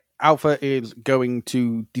Alpha is going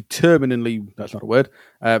to determinedly, that's not a word,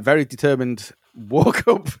 very determined, walk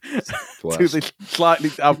up to this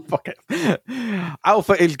slightly... Oh, fuck it.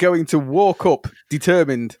 Alpha is going to walk up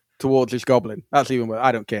determined towards this goblin. That's even worse.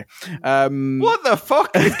 I don't care. What the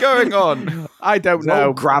fuck is going on? I don't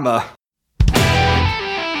know. Grammar.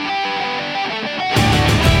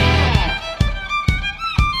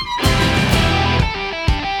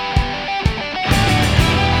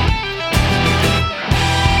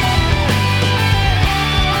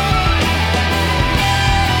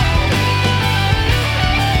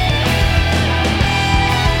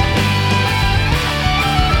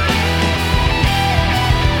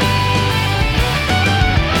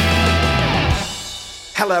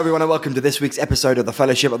 Hello everyone and welcome to this week's episode of the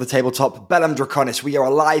Fellowship of the Tabletop, Bellum, Draconis. We are a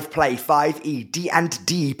live play 5e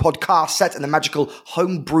D&D podcast set in the magical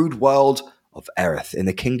homebrewed world of Aerith in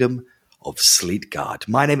the kingdom of Sleetguard.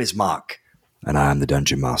 My name is Mark and I am the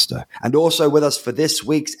Dungeon Master. And also with us for this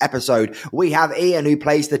week's episode, we have Ian who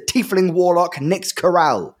plays the Tiefling Warlock Nyx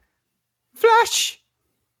Corral. Flash!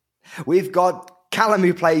 We've got Callum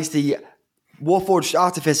who plays the Warforged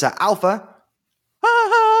Artificer Alpha.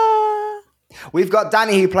 We've got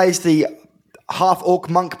Danny who plays the half-orc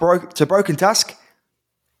monk to Broken Tusk.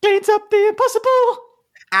 Cleans up the impossible.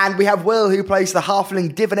 And we have Will who plays the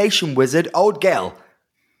halfling divination wizard, Old Gale.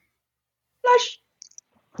 Flash.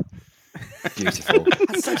 Beautiful.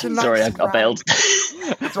 That's such a nice Sorry, I bailed.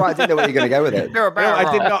 That's right, I didn't know where you were going to go with it. No,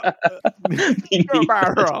 I did not. You're a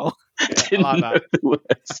barrel roll. Didn't know the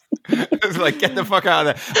words. It's like, get the fuck out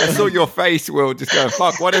of there. I saw your face, Will, just going,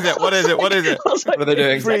 fuck, what is it? What is it? What is it? I was like, What are they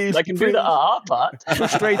doing? Freeze, I can do the part.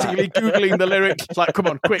 Frustratingly Googling the lyrics. It's like, come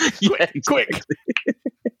on, quick. Quick.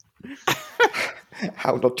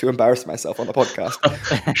 How not to embarrass myself on the podcast.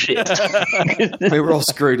 Shit. We were all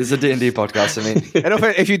screwed. It's a D&D podcast, I mean. And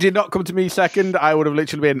if you did not come to me second, I would have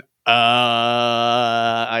literally been,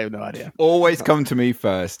 I have no idea. Always come to me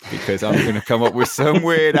first, because I'm going to come up with some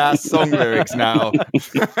weird-ass song lyrics now.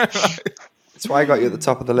 That's why I got you at the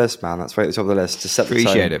top of the list, man. That's why at the top of the list. To set the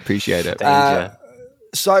tone. Appreciate it.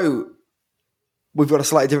 So, we've got a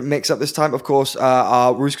slightly different mix-up this time. Of course,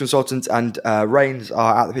 our Ruse Consultant and Rains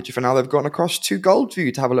are out of the picture for now. They've gone across to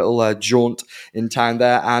Goldview to have a little jaunt in town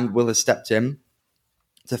there, and Will has stepped in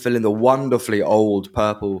to fill in the wonderfully old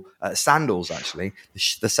purple sandals, actually.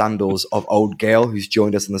 The sandals of Old Gale, who's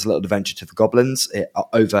joined us on this little adventure to the goblins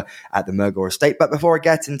over at the Murgor Estate. But before I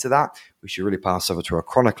get into that, we should really pass over to our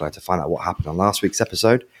chronicler to find out what happened on last week's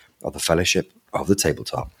episode of the Fellowship of the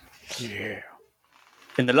Tabletop. Yeah.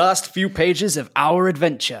 In the last few pages of our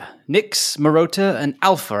adventure, Nyx, Marota, and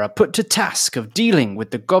Alpha are put to task of dealing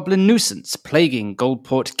with the goblin nuisance plaguing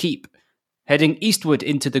Goldport Keep. Heading eastward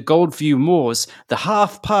into the Goldview Moors, the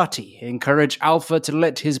half-party encourage Alpha to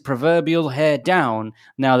let his proverbial hair down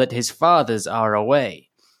now that his fathers are away.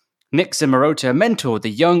 Nyx and Marota mentor the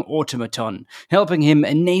young automaton, helping him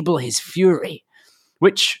enable his fury,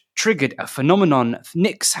 which triggered a phenomenon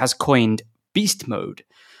Nyx has coined Beast Mode.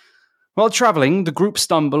 While travelling, the group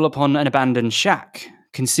stumble upon an abandoned shack.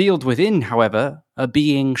 Concealed within, however, a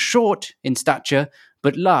being short in stature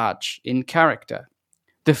but large in character.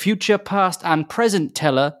 The future, past, and present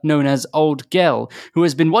teller, known as Old Gel, who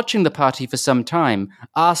has been watching the party for some time,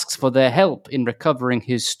 asks for their help in recovering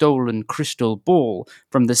his stolen crystal ball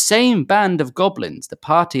from the same band of goblins the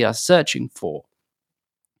party are searching for.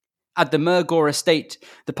 At the Murgor Estate,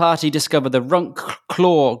 the party discover the Runk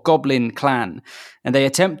Claw Goblin clan, and they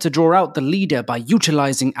attempt to draw out the leader by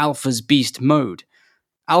utilizing Alpha's beast mode.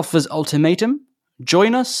 Alpha's ultimatum?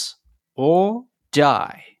 Join us or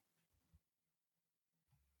die.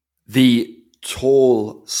 The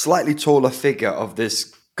tall, slightly taller figure of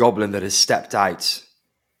this goblin that has stepped out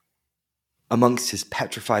amongst his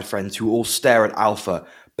petrified friends who all stare at Alpha,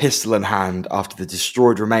 pistol in hand, after the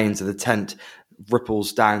destroyed remains of the tent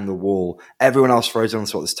ripples down the wall. Everyone else frozen on the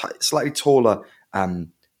spot. This slightly taller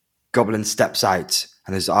goblin steps out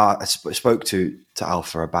and spoke to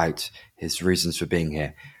Alpha about his reasons for being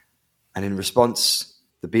here. And in response,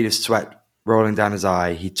 the bead of sweat rolling down his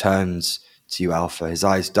eye, he turns to you, Alpha. His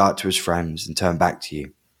eyes dart to his friends and turn back to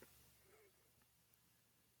you.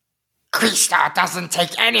 Krista doesn't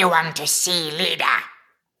take anyone to see, leader.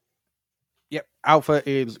 Yep, Alpha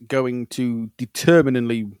is going to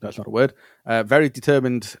determinedly, that's not a word, very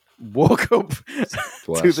determined, walk up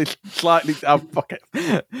to this slightly... Oh, fuck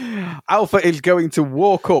it. Alpha is going to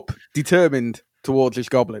walk up determined towards this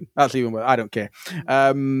goblin. That's even worse. I don't care.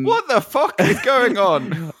 What the fuck is going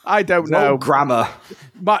on? I don't know. Grammar.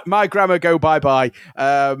 My grammar go bye-bye.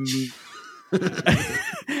 I'm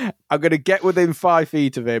going to get within 5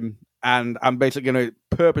 feet of him and I'm basically going to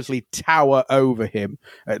purposely tower over him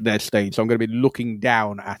at their stage. So I'm going to be looking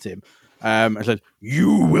down at him. And says,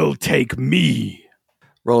 "You will take me."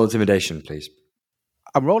 Roll intimidation, please.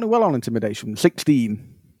 I'm rolling well on intimidation.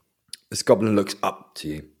 16. This goblin looks up to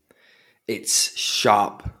you. Its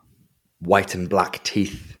sharp, white and black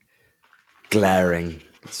teeth glaring.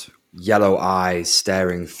 Its yellow eyes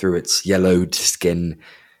staring through its yellowed skin.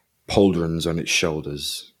 Pauldrons on its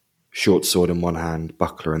shoulders. Short sword in one hand,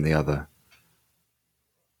 buckler in the other.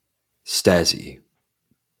 Stares at you.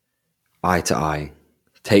 Eye to eye.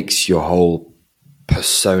 Takes your whole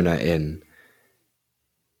persona in.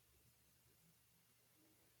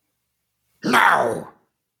 No!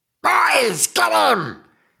 Boys, get him!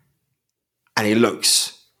 And he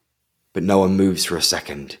looks, but no one moves for a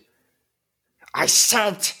second. I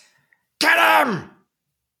said, get him!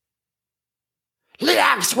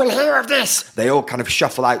 Liax will hear of this! They all kind of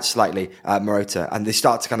shuffle out slightly, Morota, and they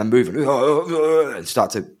start to kind of move and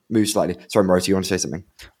start to move slightly. Sorry, Morota, you want to say something?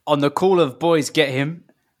 On the call of boys, get him,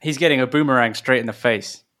 he's getting a boomerang straight in the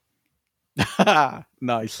face.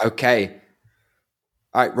 Nice. Okay.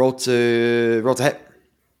 All right, roll to hit.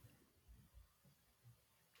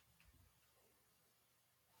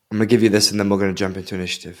 I'm going to give you this, and then we're going to jump into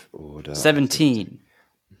initiative order. 17.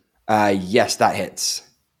 Yes, that hits.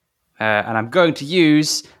 And I'm going to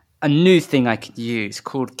use a new thing I can use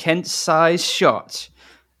called Kent's Size Shot.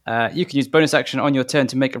 You can use bonus action on your turn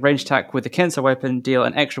to make a ranged attack with the Kent's weapon, deal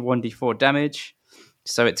an extra 1d4 damage.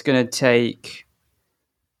 So it's going to take...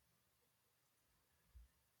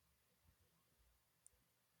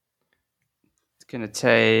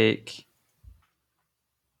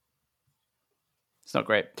 It's not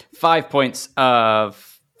great. 5 points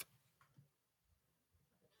of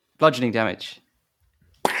bludgeoning damage.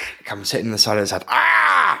 Comes hitting the side of his head.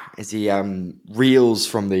 Ah! As he reels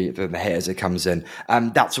from the hit as it comes in.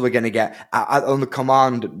 That's what we're going to get. On the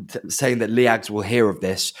command saying that Liags will hear of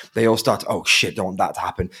this, they all start to, oh shit, don't want that to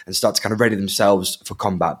happen, and start to kind of ready themselves for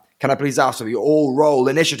combat. Can I please ask that you all roll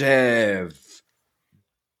initiative?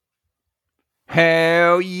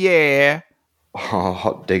 Hell yeah. Oh,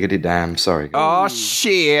 hot diggity damn. Sorry. Oh,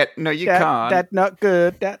 shit. No, you can't. That's not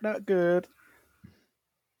good. That's not good.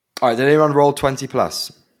 All right, did anyone roll 20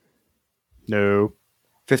 plus? No.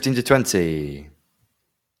 15 to 20.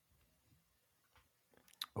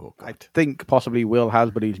 Oh, I God. think possibly Will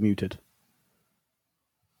has, but he's muted.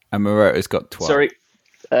 And Morota's got 12. Sorry.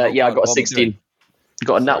 Yeah, I got a what am I 16. doing?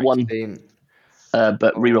 Got a nat 1, 16.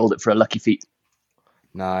 but re-rolled it for a lucky feat.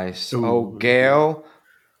 Nice. Ooh. Oh, Gail.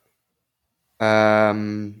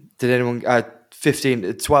 Did anyone...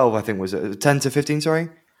 15, 12, I think, was it? 10 to 15, sorry?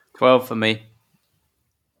 12 for me.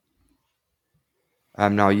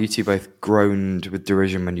 Now, you two both groaned with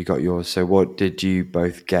derision when you got yours. So what did you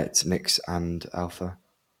both get, Nyx and Alpha?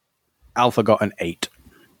 Alpha got an 8.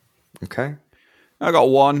 Okay. I got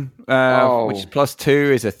 1, which is plus 2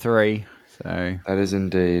 is a 3. So, That is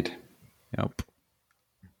indeed. yup.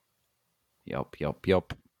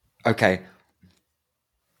 Yup. Okay.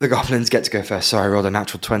 The goblins get to go first. Sorry, I rolled a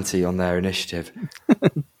natural 20 on their initiative.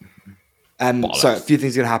 So a few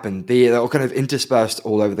things are going to happen. They're all kind of interspersed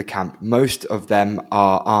all over the camp. Most of them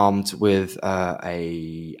are armed with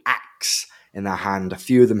a axe in their hand. A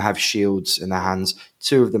few of them have shields in their hands.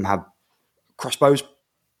 2 of them have crossbows.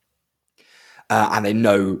 And they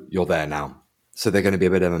know you're there now. So they're going to be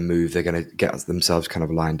a bit of a move. They're going to get themselves kind of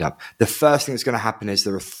lined up. The first thing that's going to happen is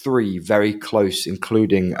there are 3 very close,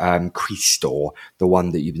 including Christor, the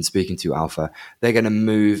one that you've been speaking to, Alpha. They're going to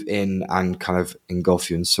move in and kind of engulf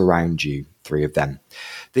you and surround you, 3 of them.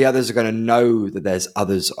 The others are going to know that there's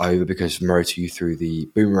others over because Morota you threw the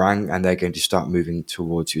boomerang, and they're going to start moving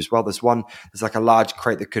towards you as well. There's like a large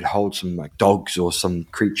crate that could hold some like dogs or some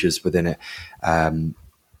creatures within it.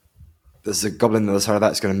 There's a goblin on the other side of that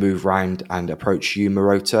that's going to move round and approach you,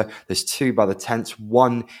 Morota. There's 2 by the tents.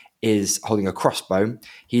 One is holding a crossbow.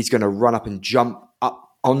 He's going to run up and jump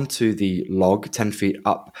up onto the log, 10 feet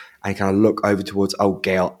up, and kind of look over towards Old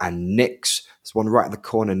Gale and Nyx. There's one right in the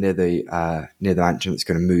corner near the mansion that's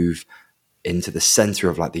going to move into the center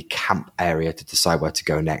of like the camp area to decide where to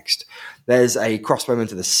go next. There's a crossbowman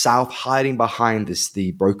to the south hiding behind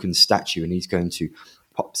the broken statue, and he's going to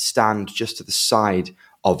stand just to the side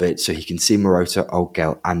of it so he can see Morota, Old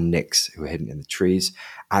Gale, and Nyx, who are hidden in the trees.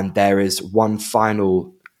 And there is one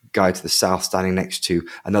final guy to the south standing next to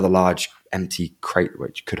another large empty crate,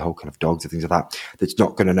 which could hold kind of dogs and things like that, that's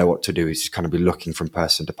not going to know what to do. He's just kind of be looking from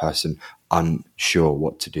person to person, unsure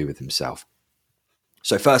what to do with himself.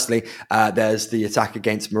 So firstly, there's the attack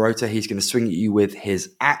against Morota. He's going to swing at you with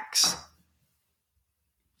his axe.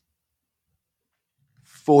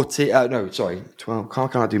 14. No, sorry. 12. How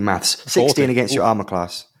can I do maths? 16 14. against your armor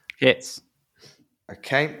class. Hits.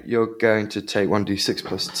 Okay. You're going to take 1d6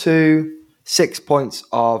 plus 2. 6 points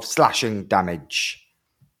of slashing damage.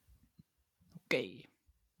 Okay.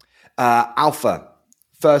 Alpha.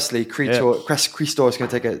 Firstly, Christor is going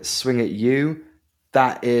to take a swing at you.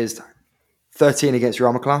 That is 13 against your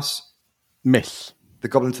armor class. Miss. The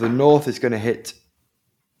goblin to the north is going to hit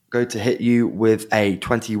you with a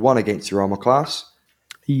 21 against your armor class.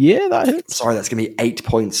 Yeah, that hits. Sorry, that's going to be 8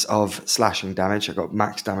 points of slashing damage. I got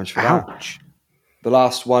max damage for that. Ouch. The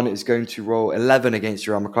last one is going to roll 11 against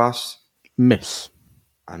your armor class. Miss.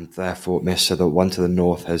 And therefore miss, so the one to the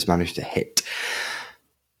north has managed to hit.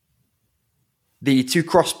 The 2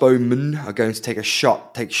 crossbowmen are going to take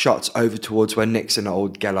shots over towards where Nyx and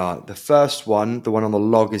Old Gale are. The first one, the one on the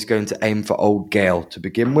log, is going to aim for Old Gale to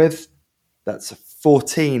begin with. That's a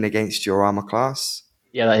 14 against your armor class.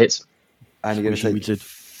 Yeah, that hits. And you're going to take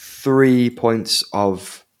 3 points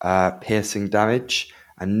of piercing damage.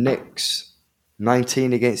 And Nyx,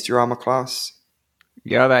 19 against your armor class.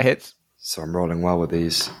 Yeah, that hits. So I'm rolling well with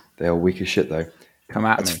these. They are weak as shit, though. Come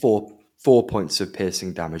at That's me. 4 points of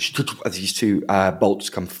piercing damage as these 2 bolts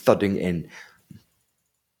come thudding in.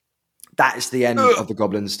 That is the end of the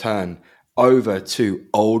goblin's turn. Over to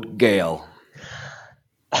Old Gale.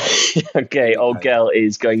 Okay, Old Gale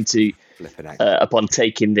is going to, Flipping out. upon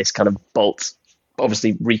taking this kind of bolt,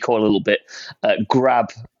 obviously recoil a little bit,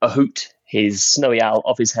 grab a hoot, his snowy owl,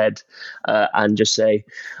 off his head, and just say,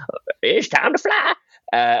 "It's time to fly."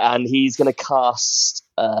 And he's going to cast,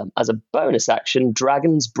 as a bonus action,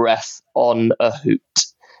 Dragon's Breath on a hoot.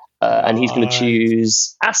 And he's going to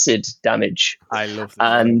choose acid damage. I love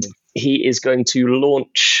that. And he is going to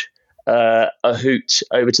launch a hoot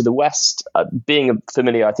over to the west. Being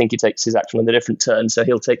familiar, I think he takes his action on a different turn, so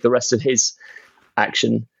he'll take the rest of his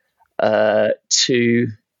action to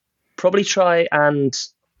probably try and...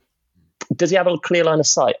 Does he have a clear line of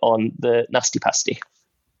sight on the Nasty Pasty?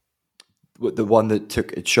 The one that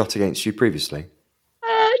took a shot against you previously?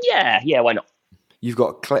 Yeah, why not? You've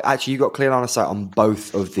got clear line of sight on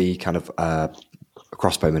both of the kind of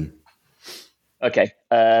crossbowmen. Okay.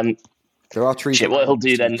 There are trees. What he'll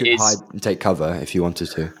do then you could is hide and take cover if you wanted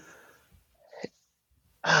to.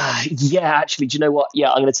 Yeah, actually, do you know what?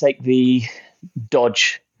 Yeah, I'm going to take the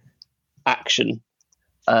dodge action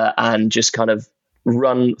and just kind of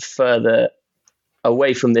run further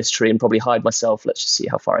away from this tree and probably hide myself. Let's just see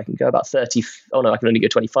how far I can go. About 30. Oh no, I can only go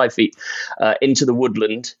 25 feet into the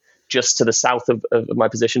woodland, just to the south of my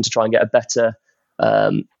position, to try and get a better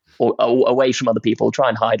or away from other people. Try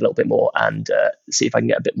and hide a little bit more and see if I can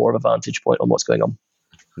get a bit more of a vantage point on what's going on.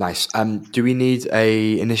 Nice. Do we need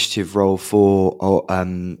a initiative roll for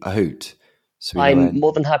a hoot? So I'm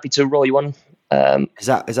more than happy to roll you one. Is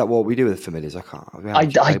that what we do with familiars? I can't. I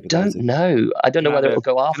don't know. I don't know whether it will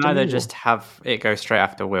go after. Can either me or- just have it go straight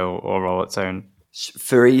after Will or roll its own.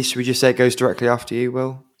 For E, should we just say it goes directly after you,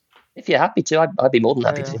 Will? If you're happy to, I'd be more than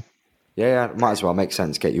happy to. Yeah, might as well. Makes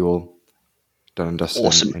sense. Get you all done and dusted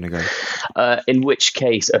Awesome. in a go. In which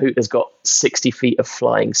case, a hoot has got 60 feet of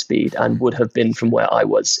flying speed and would have been from where I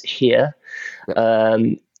was here,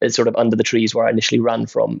 it's sort of under the trees where I initially ran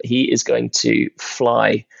from. He is going to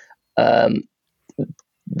fly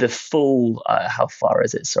the full... how far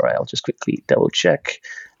is it? Sorry, I'll just quickly double check.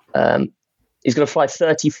 He's going to fly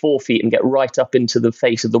 34 feet and get right up into the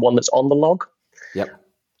face of the one that's on the log. Yep.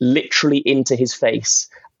 Literally into his face.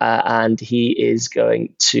 And he is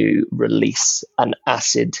going to release an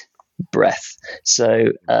acid breath.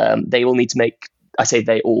 So they all need to make... I say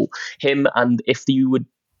they all. Him, and if you would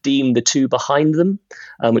deem the 2 behind them,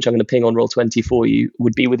 which I'm going to ping on Roll20 for you,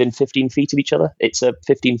 would be within 15 feet of each other. It's a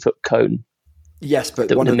 15-foot cone. Yes,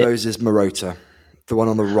 but one of those is Marota. The one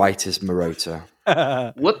on the right is Marota.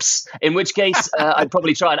 Whoops. In which case, I'd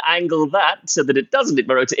probably try and angle that so that it doesn't hit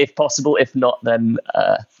Marota if possible. If not, then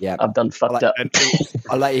I've done fucked up.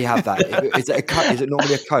 I'll let you have that. Is it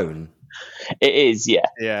normally a cone? It is, yeah.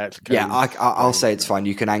 Yeah, it's a cone. Yeah, I'll say it's fine.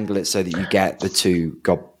 You can angle it so that you get the 2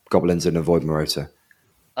 goblins and avoid Marota.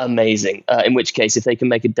 Amazing. In which case, if they can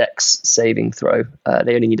make a dex saving throw,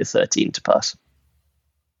 they only need a 13 to pass.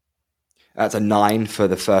 That's a 9 for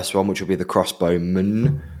the first one, which will be the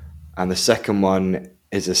crossbowman. And the second one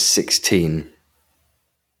is a 16.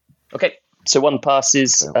 Okay, so one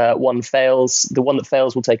passes, one fails. The one that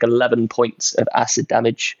fails will take 11 points of acid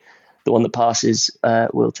damage. The one that passes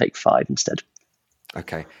will take 5 instead.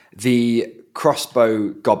 Okay. The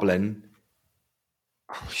crossbow goblin...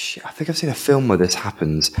 Oh, shit. I think I've seen a film where this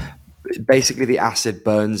happens. Basically, the acid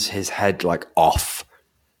burns his head, off.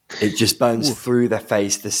 It just burns through the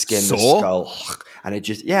face, the skin, the skull. and it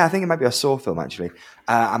just, I think it might be a Saw film actually,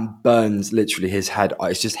 and burns literally his head.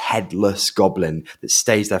 It's just headless goblin that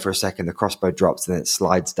stays there for a second. The crossbow drops and then it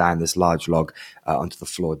slides down this large log onto the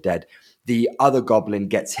floor dead. The other goblin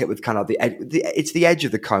gets hit with kind of it's the edge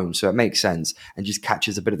of the cone, so it makes sense, and just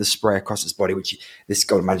catches a bit of the spray across its body, which this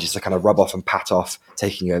goblin manages to kind of rub off and pat off,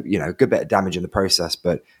 taking a good bit of damage in the process,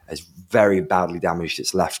 but has very badly damaged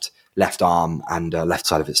its left arm and left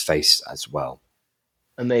side of its face as well.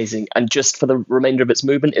 Amazing. And just for the remainder of its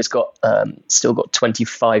movement, it's got still got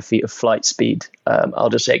 25 feet of flight speed.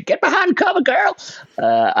 I'll just say, get behind cover, girl,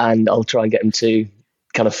 and I'll try and get him to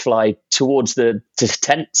kind of fly towards the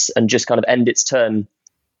tents and just kind of end its turn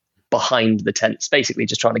behind the tents, basically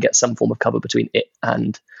just trying to get some form of cover between it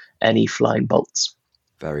and any flying bolts.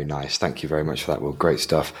 Very nice. Thank you very much for that, Will. Great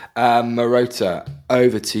stuff. Marota,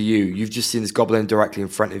 over to you. You've just seen this goblin directly in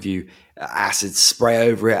front of you. Acid spray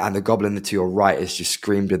over it, and the goblin to your right has just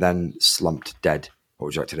screamed and then slumped dead. What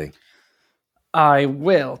would you like to do? I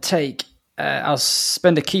will take... I'll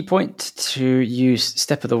spend a key point to use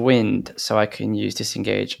Step of the Wind so I can use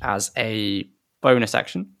Disengage as a bonus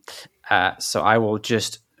action. So I will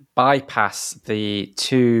just bypass the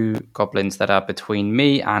 2 goblins that are between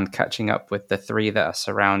me and catching up with the 3 that are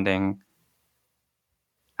surrounding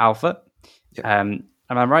Alpha. Yep. And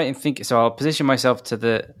I'm right in thinking... So I'll position myself to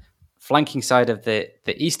the flanking side of the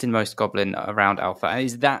easternmost goblin around Alpha. And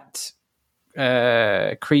is that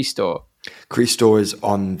Creastor? Creastor is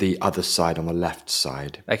on the other side, on the left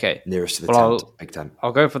side. Okay. Nearest to the big tent.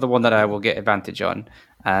 I'll go for the one that I will get advantage on.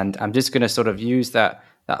 And I'm just going to sort of use that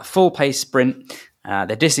full pace sprint,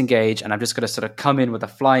 the disengage, and I'm just going to sort of come in with a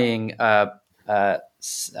flying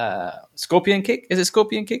scorpion kick. Is it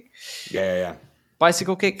scorpion kick? Yeah.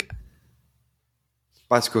 Bicycle kick?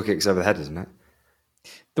 Bicycle kick's over the head, isn't it?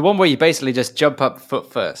 The one where you basically just jump up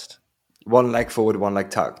foot first. One leg forward, one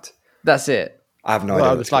leg tucked. That's it. I have no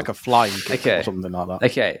idea. It's like a flying kick or something like that.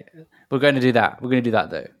 Okay. We're going to do that. We're going to do that,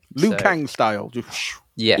 though. Liu Kang style. Just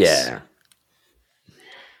yes. Yeah.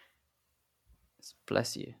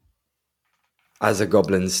 Bless you. As a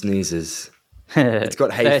goblin sneezes. It's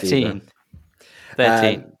got hay 13. fever.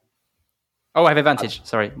 13. I have advantage.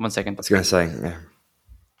 Sorry, 1 second. I was going to say, yeah.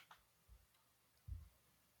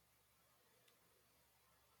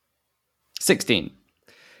 16.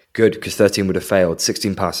 Good, because 13 would have failed.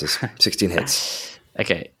 16 passes. 16 hits.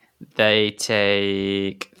 Okay. They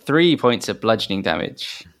take 3 points of bludgeoning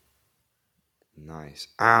damage. Nice.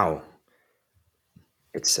 Ow.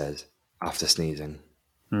 It says, after sneezing.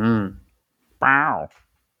 Wow.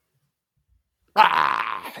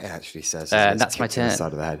 It actually says. That's my turn. The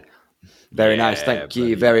side of the head. Very nice. Thank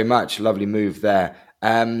you very much. Lovely move there.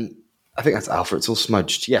 I think that's Alpha. It's all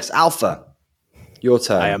smudged. Yes, Alpha. Your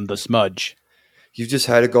turn. I am the smudge. You've just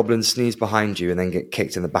heard a goblin sneeze behind you and then get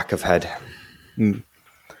kicked in the back of head.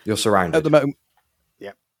 You're surrounded. At the moment,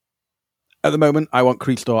 At the moment, I want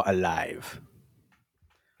Creastor alive.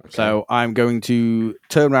 Okay. So I'm going to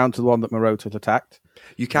turn around to the one that Marota's attacked.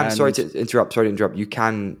 You can. Sorry to interrupt. You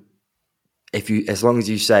can, as long as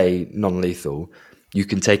you say non-lethal, you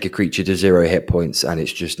can take a creature to 0 hit points and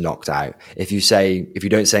it's just knocked out. If you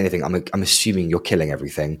don't say anything, I'm assuming you're killing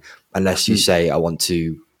everything, unless you say I want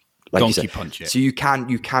to. Like donkey punch it. So you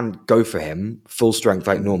can go for him full strength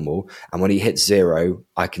like normal, and when he hits 0,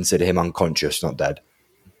 I consider him unconscious, not dead.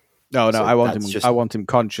 No, so I want him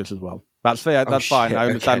conscious as well. That's fair. That's fine. I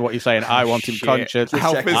understand what you're saying. I want him conscious.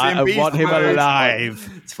 I want him alive.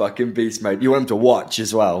 It's fucking beast mode. You want him to watch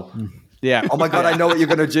as well. Yeah. Oh my god, I know what you're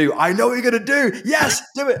going to do. Yes,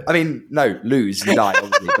 do it. I mean, no, lose, you die,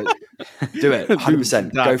 obviously, but do it.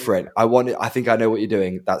 100%. Go for it. I want it. I think I know what you're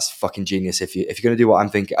doing. That's fucking genius. If you're going to do what I'm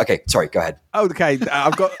thinking. Okay, sorry, go ahead. Okay,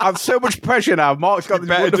 I've so much pressure now. Mark's got this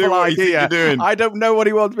wonderful idea. I don't know what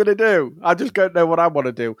he wants me to do. I just don't know what I want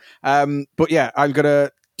to do. But yeah, I'm going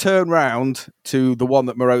to turn round to the one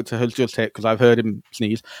that Marota has just hit because I've heard him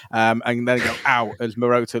sneeze, and then go ow as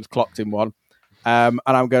Marota's clocked him one. And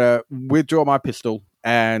I'm going to withdraw my pistol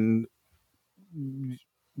and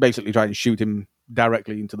basically try and shoot him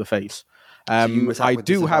directly into the face. I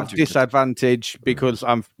do have disadvantage because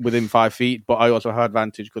I'm within 5 feet, but I also have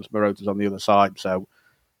advantage because Marota's on the other side, so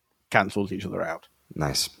cancels each other out.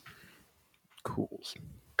 Nice. Cool.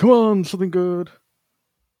 Come on, something good.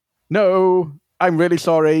 No, I'm really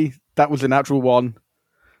sorry. That was a natural one.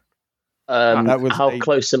 How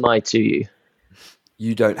close am I to you?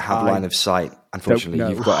 You don't have line of sight, unfortunately.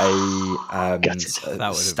 You've got a that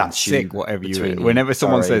was statue. Sick, whatever you. Whenever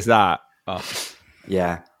someone says that,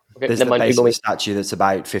 yeah, okay, there's the base of a statue that's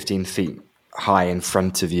about 15 feet high in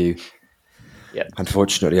front of you. Yeah.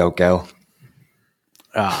 Unfortunately, old girl.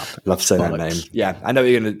 Love saying that name. Yeah, I know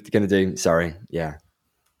what you're gonna do. Sorry. Yeah.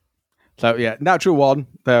 So yeah, natural 1.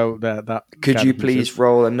 Though that. Could you please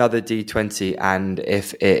roll another d20? And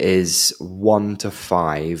if it is 1 to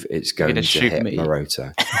 5, it's going to shoot hit me.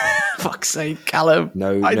 Marota. Fuck's sake, Callum.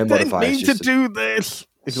 No I didn't modifiers. mean to do this.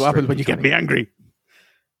 It's what happens when you get me angry.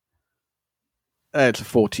 It's a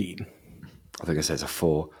 14. I think I said it's a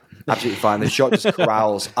 4. Absolutely fine. The shot just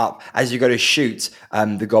corrals up. As you go to shoot,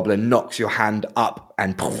 the goblin knocks your hand up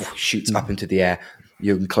and shoots up into the air.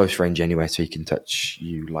 You're in close range anyway, so he can touch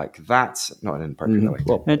you like that. Not in an appropriate way.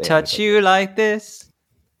 Well, And touch you like this.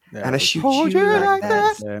 Yeah, and I shoot you like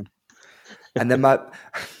that. Yeah. And then my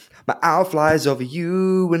owl flies over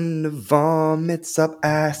you and vomits up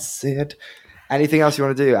acid. Anything else you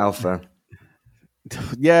want to do, Alpha?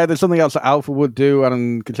 Yeah, there's something else that Alpha would do, and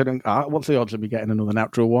I'm considering what's the odds of me getting another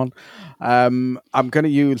natural 1? I'm going to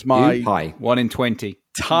use my Hi. 1 in 20.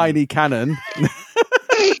 tiny cannon.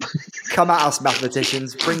 Come at us,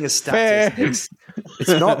 mathematicians. Bring us statistics. It's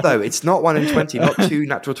not though. It's not 1 in 20. Not 2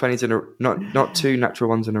 natural 20s in a not 2 natural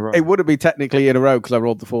 1s in a row. It wouldn't be technically in a row because I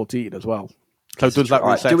rolled the 14 as well. So does that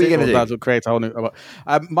Right, reset do we it, gonna or do? does it create a whole new?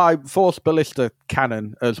 My force ballista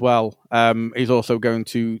cannon as well is also going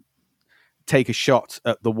to take a shot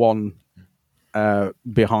at the one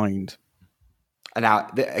behind. And now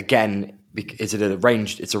again, is it a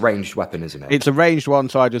ranged? It's a ranged weapon, isn't it? It's a ranged one,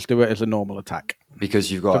 so I just do it as a normal attack.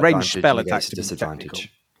 Because you've got It's a ranged advantage spell against attack to be disadvantage.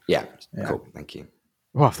 technical. Yeah, Yeah. cool. Thank you.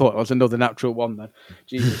 Oh, I thought it was another natural 1 then.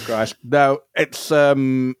 Jesus Christ! No, it's a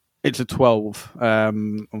 12.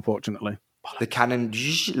 Unfortunately. The cannon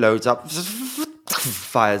loads up,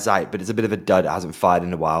 fires out, but it's a bit of a dud. It hasn't fired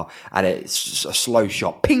in a while, and it's a slow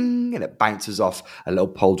shot, ping, and it bounces off a little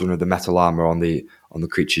pauldron of the metal armor on the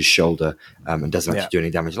creature's shoulder, and doesn't actually do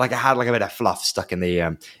any damage. Like it had like a bit of fluff stuck in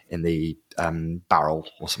the barrel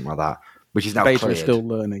or something like that, which is now Beta cleared. is still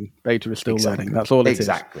learning. Beta is still learning. That's all it is.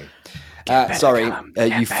 Exactly. Sorry,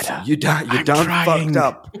 you done trying. fucked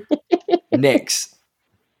up. Nix,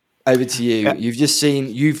 over to you. Yeah. You've just seen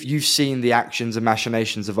you've seen the actions and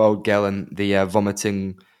machinations of old Gellin, the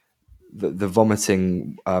vomiting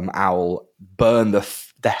owl burn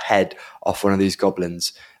the head off one of these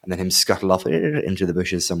goblins, and then him scuttle off into the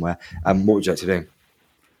bushes somewhere. What would you like to do?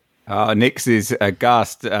 Nix is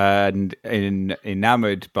aghast and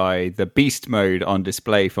enamored by the beast mode on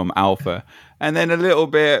display from Alpha, and then a little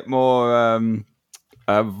bit more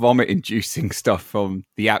vomit-inducing stuff from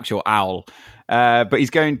the actual owl. But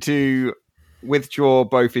he's going to withdraw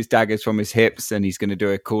both his daggers from his hips, and he's going to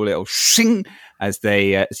do a cool little shing as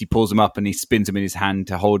he pulls them up, and he spins them in his hand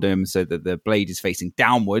to hold them so that the blade is facing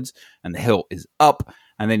downwards and the hilt is up.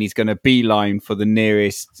 And then he's going to beeline for the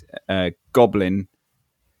nearest goblin,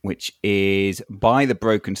 which is by the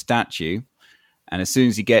broken statue. And as soon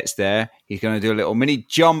as he gets there, he's going to do a little mini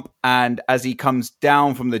jump. And as he comes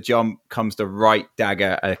down from the jump, comes the right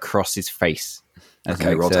dagger across his face. As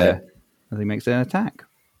he makes an attack.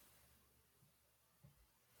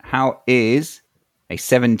 How is a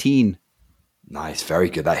 17? Nice, very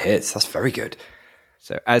good. That hits. That's very good.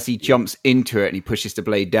 So as he jumps into it and he pushes the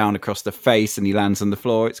blade down across the face and he lands on the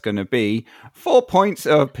floor, it's going to be 4 points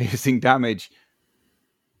of piercing damage.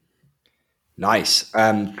 Nice.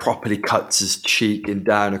 Properly cuts his cheek and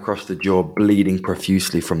down across the jaw, bleeding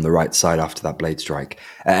profusely from the right side after that blade strike.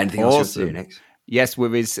 Anything else you want to do, Nick? Yes,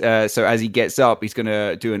 with his so as he gets up, he's going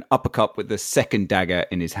to do an uppercut with the second dagger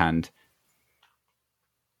in his hand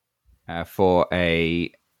for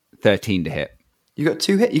a 13 to hit. You got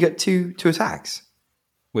 2 hit. You got two attacks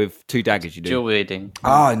with 2 daggers. You do. Dual wielding.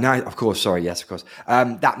 Oh, no, of course. Sorry, yes, of course.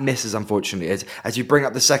 That misses, unfortunately. As you bring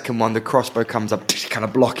up the second one, the crossbow comes up, kind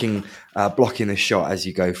of blocking the shot as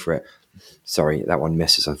you go for it. Sorry, that one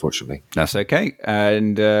misses, unfortunately. That's okay.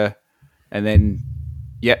 And then,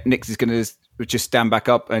 Nix is going to just stand back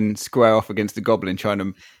up and square off against the goblin, trying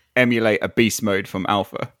to emulate a beast mode from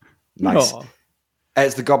Alpha. Nice. Oh.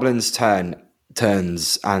 As the goblin's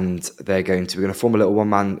turns, and we're going to form a little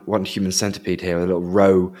one human centipede here, a little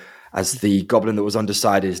row, as the goblin that was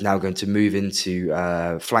undecided is now going to move into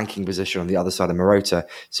flanking position on the other side of Marota.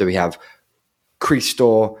 So we have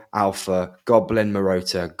Christor, Alpha, Goblin,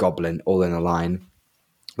 Marota, Goblin, all in a line.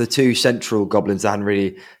 The 2 central goblins that hadn't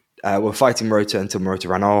really were fighting Marota until Marota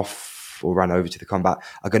ran off or ran over to the combat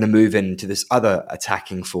are going to move into this other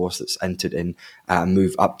attacking force that's entered in and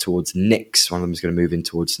move up towards Nix. One of them is going to move in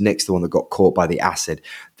towards Nix, the one that got caught by the acid.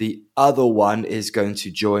 The other one is going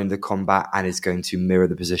to join the combat and is going to mirror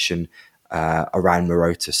the position around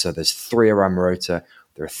Marota. So there's 3 around Marota.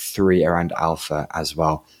 There are 3 around Alpha as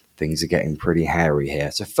well. things are getting pretty hairy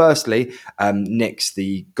here. So firstly, Nyx,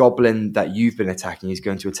 the goblin that you've been attacking, is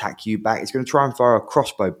going to attack you back. It's going to try and fire a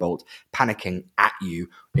crossbow bolt, panicking at you.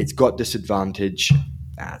 It's got disadvantage.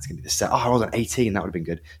 It's going to be the set. Oh, I rolled an 18. That would have been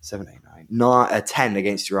good. 7, 8, 9. 10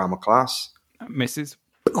 against your armor class. Misses.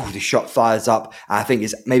 Oh, the shot fires up. I think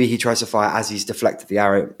maybe he tries to fire as he's deflected the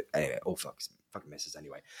arrow. Fucking misses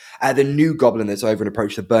anyway. The new goblin that's over and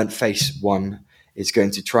approached, the burnt face one, is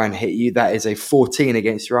going to try and hit you. That is a 14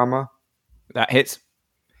 against your armor. That hits.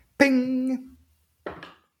 Ping!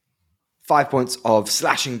 5 points of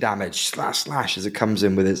slashing damage. Slash as it comes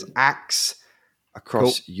in with his axe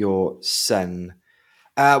across your sen.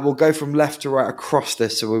 We'll go from left to right across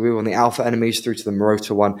this. So we'll move on the alpha enemies through to the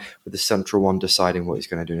Marota one, with the central one deciding what he's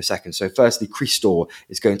going to do in a second. So firstly, Christor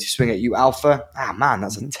is going to swing at you, Alpha.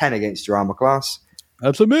 That's a 10 against your armor class.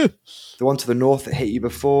 That's a miss. The one to the north that hit you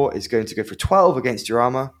before is going to go for 12 against your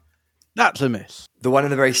armor. That's a miss. The one in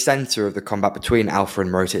the very center of the combat between Alpha and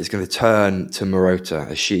Marota is going to turn to Marota,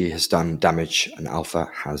 as she has done damage and Alpha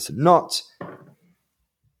has not.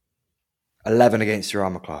 11 against your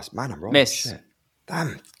armor class. Man, I'm wrong. Miss. Shit.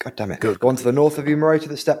 Damn, God damn it. Good. One to the north of you, Marota,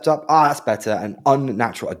 that stepped up. That's better. An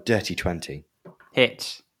unnatural, a dirty 20.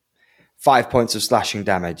 Hit. 5 points of slashing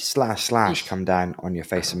damage. Slash come down on your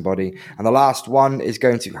face and body. And the last one is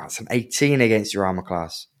going to, that's an 18 against your armor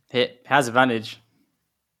class. Hit. Has advantage.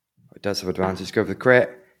 It does have advantage. Go for the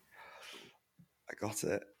crit. I got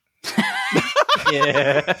it.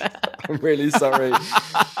 Yeah. I'm really sorry.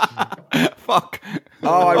 Fuck.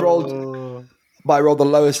 Oh, I rolled the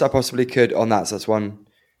lowest I possibly could on that. So that's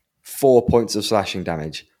 4 points of slashing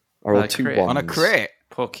damage. I rolled 2 crit. ones. On a crit.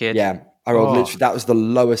 Poor kid. Yeah. I rolled literally, that was the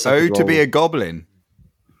lowest I could roll. To be a goblin.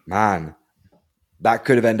 Man, that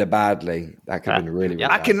could have ended badly. That could have been really, really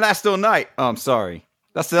I bad. can last all night. Oh, I'm sorry.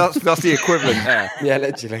 That's the equivalent there. Yeah,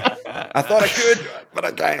 literally. I thought I could, but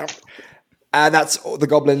I can't. And that's the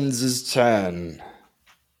goblins' turn.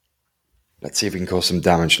 Let's see if we can cause some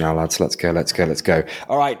damage now, lads. Let's go.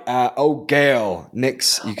 All right. Gale.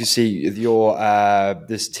 Nyx, you can see your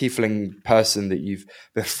this tiefling person that you've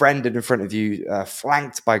befriended in front of you,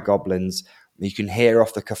 flanked by goblins. You can hear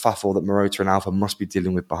off the kerfuffle that Marota and Alpha must be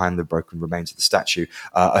dealing with behind the broken remains of the statue.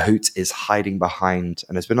 A hoot is hiding behind,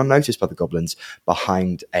 and has been unnoticed by the goblins,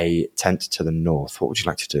 behind a tent to the north. What would you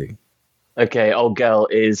like to do? Okay, old girl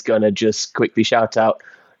is going to just quickly shout out,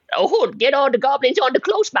 "Oh, get all the goblins on the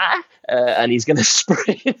close by!" And he's going to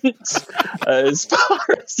sprint as far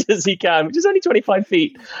as he can, which is only 25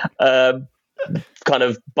 feet, kind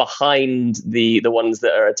of behind the ones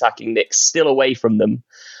that are attacking Nyx, still away from them.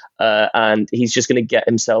 And he's just going to get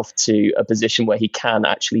himself to a position where he can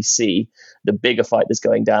actually see the bigger fight that's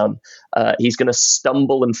going down. He's going to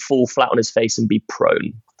stumble and fall flat on his face and be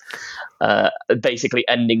prone. Basically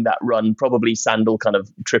ending that run, probably Sandal kind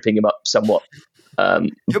of tripping him up somewhat.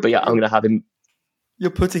 But yeah, I'm going to have him. You're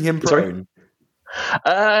putting him prone.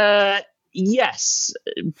 Yes,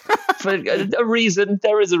 for a reason.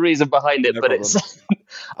 There is a reason behind it, No but problem. it's.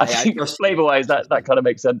 I think flavor-wise, that kind of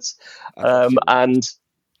makes sense. And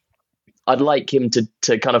I'd like him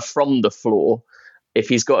to kind of from the floor, if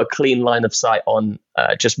he's got a clean line of sight on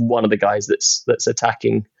just one of the guys that's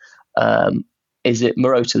attacking. Is it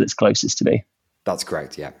Marota that's closest to me? That's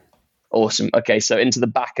correct, yeah. Awesome. Okay, so into the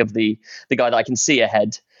back of the guy that I can see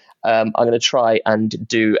ahead, I'm going to try and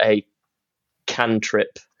do a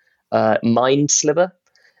cantrip mind sliver.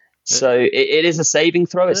 So it is a saving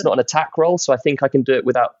throw. It's not an attack roll, so I think I can do it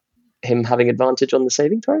without him having advantage on the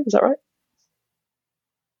saving throw. Is that right?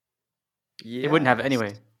 He wouldn't have it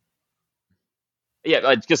anyway.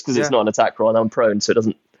 Yeah, just because it's not an attack roll and I'm prone, so it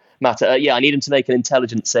doesn't matter. I need him to make an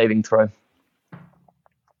intelligence saving throw.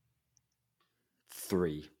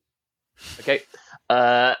 3. Okay.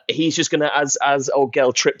 He's just going to, as old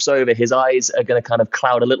girl trips over, his eyes are going to kind of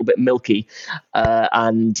cloud a little bit milky.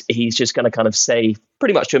 And he's just going to kind of say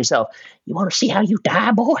pretty much to himself, "You want to see how you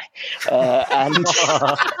die, boy?" And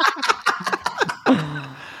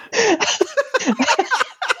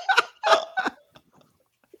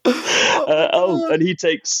and he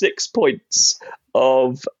takes 6 points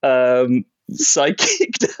of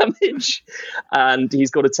psychic damage, and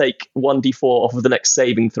he's got to take 1d4 off of the next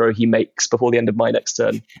saving throw he makes before the end of my next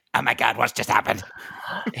turn. Oh my god, what's just happened?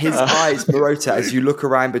 His eyes, Marota, as you look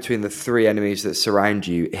around between the 3 enemies that surround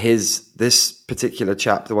you, this particular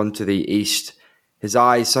chap, the one to the east, his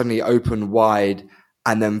eyes suddenly open wide,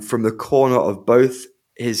 and then from the corner of both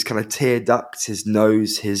his kind of tear ducts, his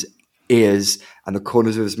nose, his ears, and the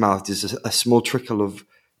corners of his mouth, just a small trickle of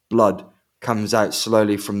blood comes out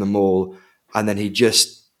slowly from the maul. And then he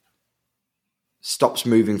just stops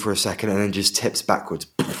moving for a second and then just tips backwards.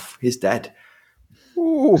 Poof, he's dead.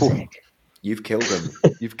 Ooh. You've killed him.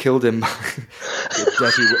 You've killed him.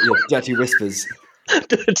 your dirty whispers.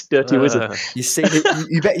 Dirty wizard. You see,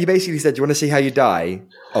 you basically said, "Do you want to see how you die?"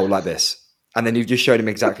 Oh, like this, and then you've just showed him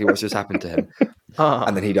exactly what's just happened to him,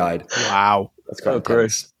 and then he died. Wow, that's quite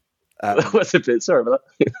gross. That was a bit. Sorry about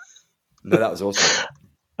that. No, that was awesome.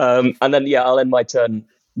 And then I'll end my turn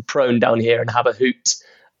prone down here and have a hoot,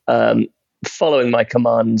 following my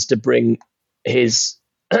commands to bring his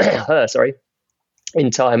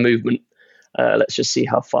entire movement. Let's just see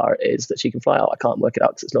how far it is that she can fly out. I can't work it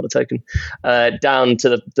out because it's not a token. Down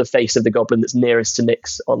to the face of the goblin that's nearest to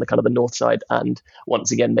Nyx on the kind of the north side, and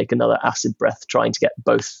once again make another acid breath, trying to get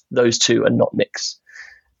both those two and not Nyx.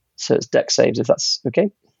 So it's dex saves if that's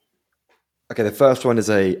okay. Okay, the first one is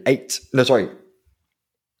 10,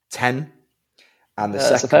 and the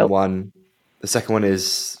second one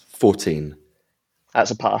is 14.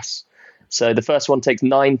 That's a pass. So the first one takes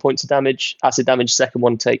 9 points of damage, acid damage. Second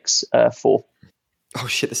one takes 4. Oh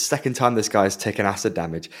shit! The second time this guy's taken acid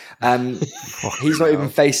damage. He's not even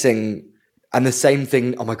facing. And the same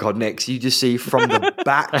thing. Oh my god, Nyx! You just see from the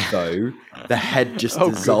back though, the head just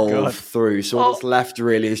dissolve through. So all that's left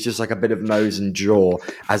really is just like a bit of nose and jaw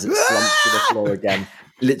as it slumps to the floor again,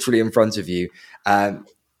 literally in front of you.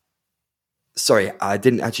 Sorry, I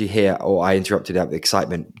didn't actually hear, or I interrupted out the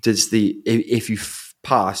excitement. If you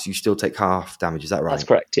pass, you still take half damage? Is that right? That's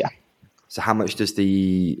correct. Yeah. So how much is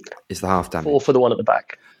the half damage? 4 for the one at the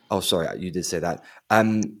back. Oh, sorry, you did say that.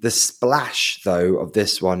 The splash though of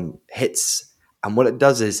this one hits, and what it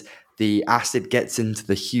does is the acid gets into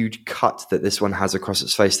the huge cut that this one has across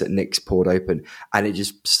its face that Nyx poured open, and it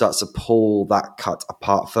just starts to pull that cut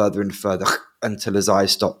apart further and further until his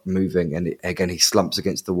eyes stop moving, and again he slumps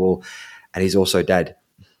against the wall, and he's also dead.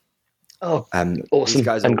 Oh, awesome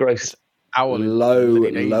and gross. Low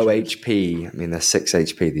HP. I mean, they're 6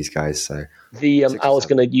 HP, these guys. So the owl's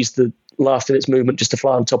going to use the last of its movement just to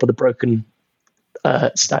fly on top of the broken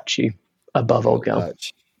statue above Old Gal.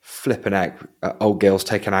 Flipping heck. Old Gal's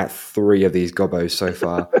taken out 3 of these gobos so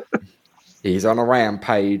far. He's on a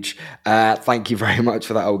rampage. Thank you very much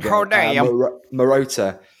for that, Old Gal.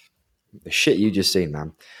 Marota, the shit you just seen,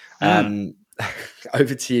 man.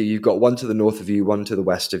 Over to you. You've got one to the north of you, one to the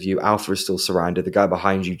west of you. Alpha is still surrounded. The guy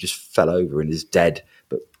behind you just fell over and is dead,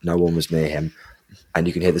 but no one was near him. And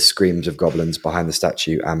you can hear the screams of goblins behind the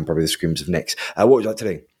statue and probably the screams of Nyx. What would you like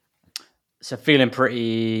to do? So feeling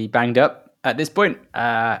pretty banged up at this point.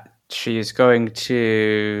 She is going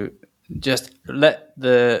to just let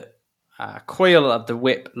the coil of the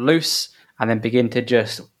whip loose and then begin to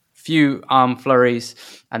just few arm flurries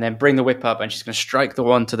and then bring the whip up, and she's going to strike the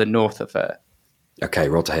one to the north of her. Okay,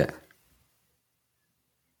 roll to hit.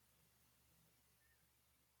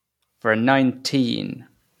 For a 19.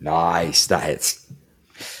 Nice, that hits.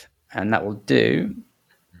 And that will do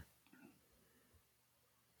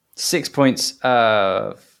 6 points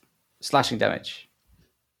of slashing damage.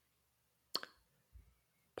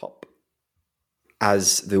 Pop.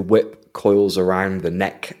 As the whip coils around the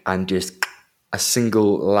neck and just a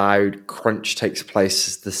single loud crunch takes place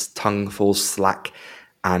as this tongue falls slack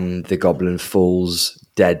and the goblin falls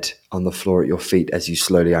dead on the floor at your feet as you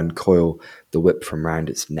slowly uncoil the whip from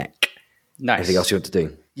around its neck. Nice. Anything else you want to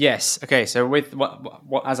do? Yes. Okay, so with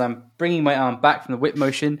what as I'm bringing my arm back from the whip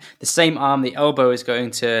motion, the same arm, the elbow is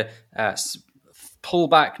going to pull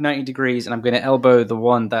back 90 degrees, and I'm going to elbow the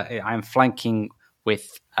one that I'm flanking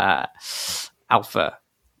with Alpha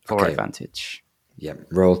for advantage. Yeah,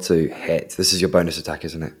 roll to hit. This is your bonus attack,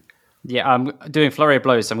 isn't it? Yeah, I'm doing flurry of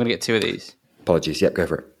blows, so I'm going to get 2 of these. Apologies. Yep, go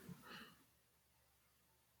for it.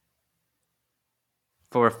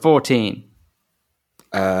 For a 14.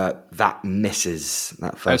 That misses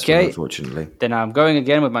that first one, unfortunately. Then I'm going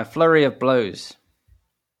again with my flurry of blows.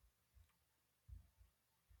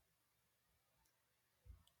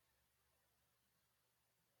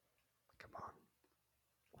 Come on.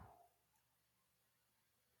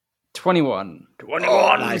 21.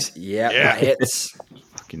 Oh, nice. Yep, that hits.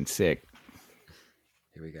 Fucking sick.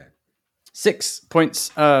 Here we go. 6 points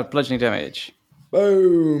of bludgeoning damage.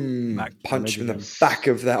 Boom! Punch in the back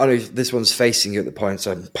of that. Oh no, this one's facing you at the point,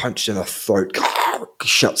 so punched in the throat.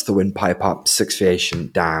 Shuts the windpipe up,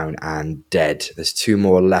 asphyxiation down and dead. There's 2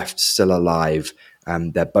 more left, still alive.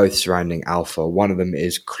 They're both surrounding Alpha. One of them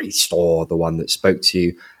is Christor, the one that spoke to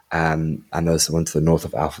you, and there's the one to the north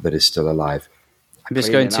of Alpha that is still alive. I'm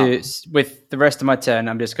just going to, with the rest of my turn,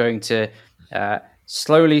 I'm just going to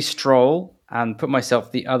slowly stroll and put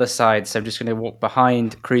myself the other side. So I'm just going to walk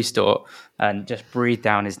behind Christor and just breathe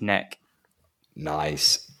down his neck.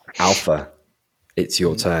 Nice. Alpha, it's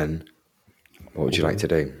your turn. What would you like to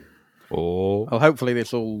do? Well, hopefully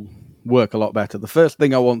this will work a lot better. The first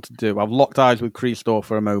thing I want to do, I've locked eyes with Christor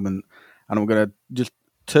for a moment, and I'm going to just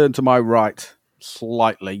turn to my right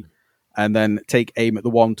slightly and then take aim at the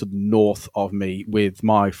one to the north of me with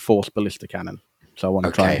my force ballista cannon. So I want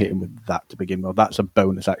to try and hit him with that to begin with. That's a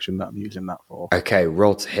bonus action that I'm using that for. Okay,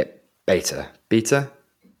 roll to hit beta. Beta?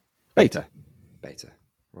 Beta.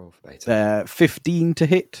 Roll for beta. 15 to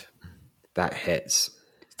hit. That hits.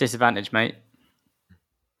 It's disadvantage, mate.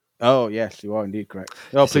 Oh, yes, you are indeed correct.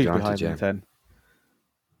 Oh, please be higher than 10.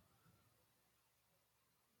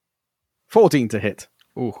 14 to hit.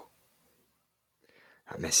 Ooh.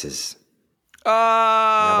 That misses.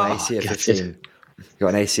 Ah! You have an AC of 15. You've got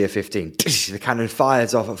an AC of 15. The cannon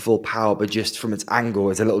fires off at full power, but just from its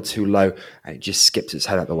angle, it's a little too low, and it just skips its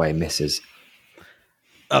head out the way and misses.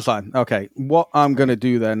 That's fine. Okay, what I'm going to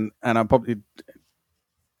do then, and I'm probably...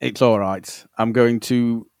 It's all right. I'm going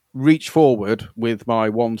to reach forward with my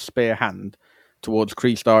one spare hand towards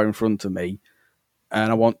Christor in front of me,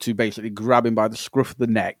 and I want to basically grab him by the scruff of the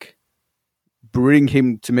neck, bring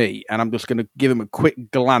him to me, and I'm just going to give him a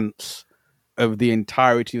quick glance of the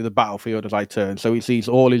entirety of the battlefield as I turn. So he sees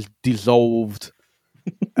all his dissolved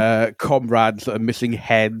comrades that are missing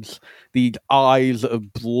heads, the eyes that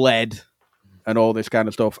have bled, and all this kind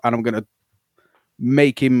of stuff. And I'm going to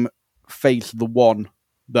make him face the one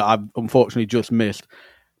that I've unfortunately just missed.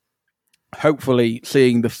 Hopefully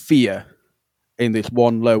seeing the fear in this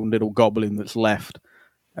one lone little goblin that's left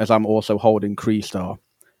as I'm also holding Christor.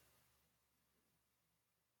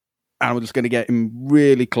 And I'm just going to get him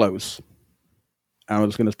really close. And I'm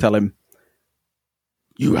just going to tell him,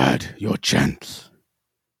 you had your chance.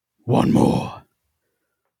 One more.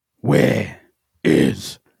 Where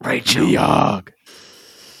is Rachel? Yarg?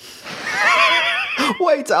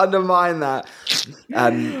 Way to undermine that.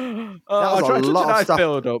 That was I tried a such lot a of nice stuff.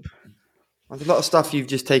 build up. There's a lot of stuff you've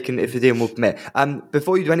just taken, if the DM will permit.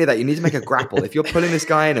 Before you do any of that, you need to make a grapple. If you're pulling this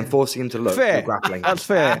guy in and forcing him to look, Fair. you're grappling. That's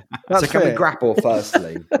fair. That's So can fair. we grapple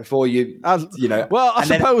firstly before you know? Well, I and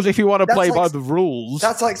then- suppose if you want to that's play by like- the rules.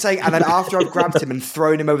 That's like saying, and then after I've grabbed him and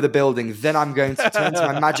thrown him over the building, then I'm going to turn to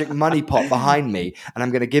my magic money pot behind me, and I'm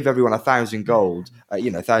going to give everyone 1,000 gold.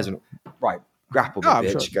 1,000. Right, grapple me,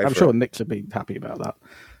 bitch. I'm sure Nick's would be happy about that.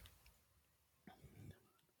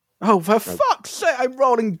 Oh, for fuck's sake, I'm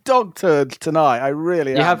rolling dog turds tonight. I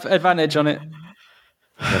really am. You have advantage on it. You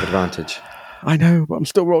have advantage. I know, but I'm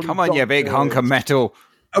still rolling Come on, dog you big turds. hunk of metal.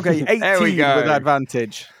 Okay, 18 There we go. with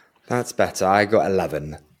advantage. That's better. I got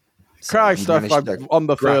 11. Christ, you if managed I'm to on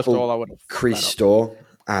the first grapple roll, I would have. Christor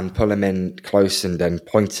and pull him in close and then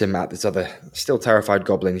point him at this other still terrified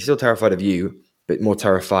goblin. He's still terrified of you, but more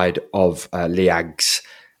terrified of Liags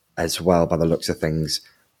as well by the looks of things.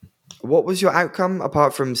 What was your outcome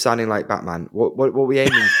apart from sounding like Batman? What were we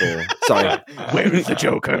aiming for? Sorry. Where is the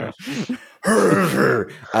Joker?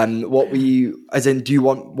 What were you, as in, do you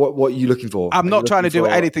want, what are you looking for? I'm Are not you trying to looking do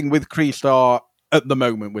for- anything with Christor at the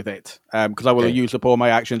moment with it, because I will Okay. use up all my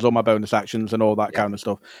actions, all my bonus actions, and all that kind of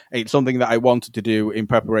stuff. It's something that I wanted to do in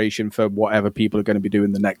preparation for whatever people are going to be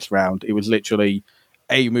doing the next round. It was literally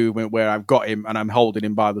a movement where I've got him and I'm holding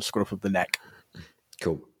him by the scruff of the neck.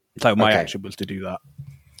 Cool. So my Okay. action was to do that.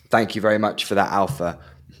 Thank you very much for that, Alpha.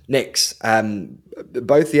 Nix,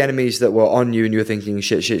 both the enemies that were on you and you were thinking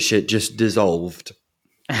shit, just dissolved.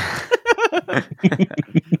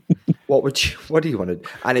 What do you want to do?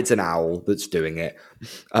 And it's an owl that's doing it.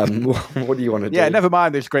 What do you want to do? Yeah, never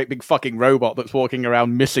mind this great big fucking robot that's walking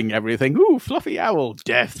around missing everything. Ooh, fluffy owl,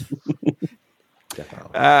 death.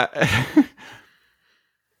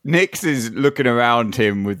 Nix is looking around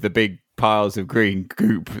him with the big piles of green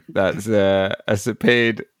goop that's has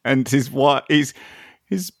appeared, and his blue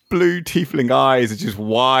tiefling eyes are just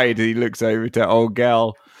wide. And he looks over to old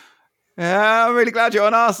Gel. I'm really glad you're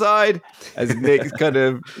on our side. As Nix kind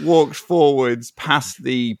of walks forwards past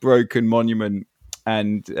the broken monument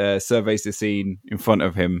and surveys the scene in front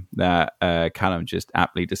of him that Callum just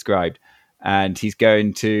aptly described, and he's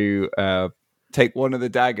going to take one of the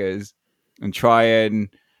daggers and try and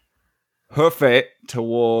hoof it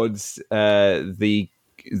towards the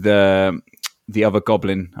other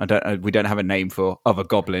goblin. We don't have a name for other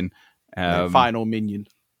goblin. Final minion.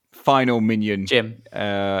 Final minion. Jim.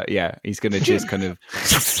 Yeah, he's going to just kind of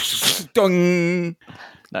dong.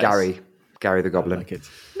 Gary the goblin. Like it.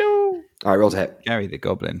 All right, roll to hit. Gary the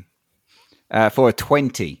goblin. For a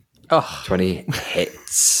 20. 20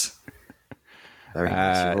 hits. Very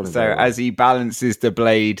nice. You're rolling So very well. as he balances the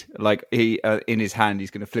blade, like he in his hand,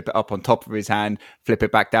 he's going to flip it up on top of his hand, flip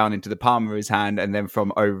it back down into the palm of his hand, and then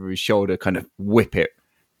from over his shoulder, kind of whip it,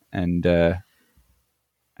 and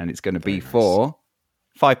it's going to be for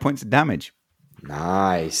 5 points of damage.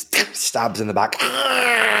 Nice. Stabs in the back.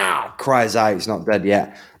 cries out. He's not dead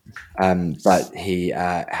yet. But he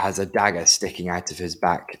has a dagger sticking out of his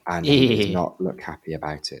back, and he does not look happy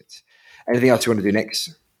about it. Anything else you want to do,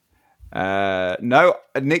 Nix? No,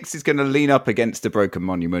 Nix is going to lean up against the broken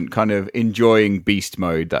monument, kind of enjoying beast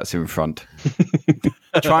mode that's in front.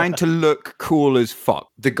 Trying to look cool as fuck.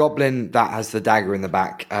 The goblin that has the dagger in the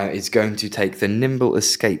back is going to take the nimble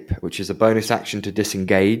escape, which is a bonus action to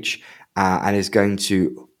disengage, and is going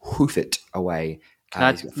to hoof it away. Can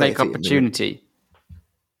I make opportunity?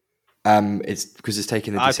 It's because it's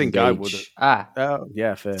taking the disengage. I think I would. Oh,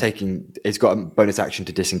 yeah, fair. It's got a bonus action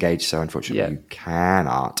to disengage, so unfortunately you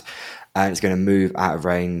cannot. And it's going to move out of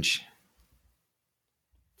range.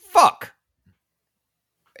 Fuck!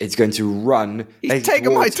 It's going to run. He's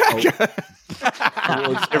taken my dagger.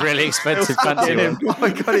 A really expensive fancy one. Oh my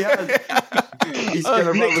god, he has. He's going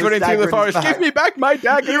to Nick's running through the forest. Give me back my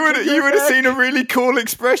dagger. You would have seen a really cool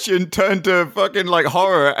expression turn to fucking like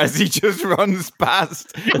horror as he just runs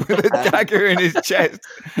past with a dagger in his chest.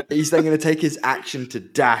 He's then going to take his action to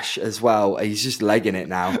dash as well. He's just legging it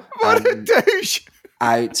now. What a douche!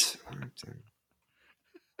 Out.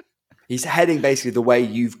 He's heading basically the way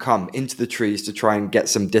you've come, into the trees to try and get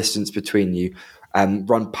some distance between you.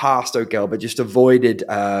 Run past O'Gell, but just avoided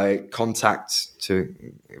contact to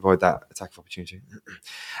avoid that attack of opportunity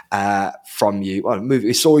from you. Well,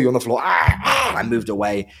 he saw you on the floor. I moved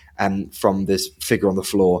away from this figure on the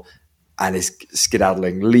floor and is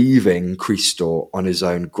skedaddling, leaving Christor on his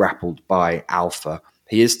own, grappled by Alpha.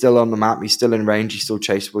 He is still on the map. He's still in range. He's still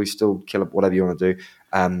chaseable. He's still killable, whatever you want to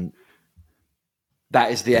do.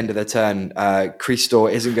 That is the end of the turn.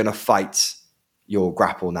 Christor isn't going to fight your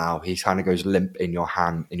grapple now. He kind of goes limp in your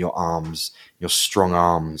hand, in your arms, your strong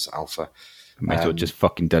arms, Alpha. Might as well just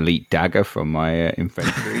fucking delete dagger from my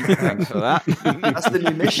inventory. Thanks for that. That's the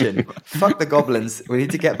new mission. Fuck the goblins. We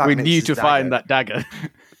need to get back. We need to find that dagger.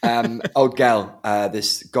 Old Gel,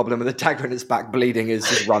 this goblin with a dagger in its back, bleeding, is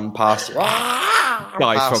just run past.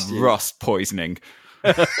 Dies from rust poisoning.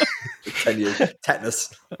 10 years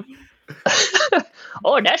tetanus.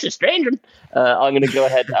 Oh, that's a strange one. I'm going to go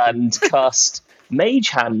ahead and cast Mage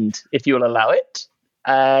Hand, if you will allow it.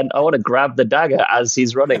 And I want to grab the dagger as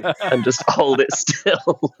he's running and just hold it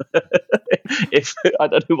still. If I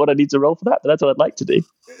don't know what I need to roll for that, but that's what I'd like to do.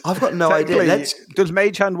 I've got no idea. Does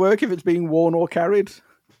Mage Hand work if it's being worn or carried?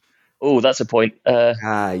 Oh, that's a point. Yes.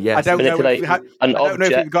 I don't know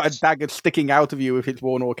if you've got a dagger sticking out of you if it's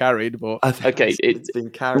worn or carried, but okay, it's been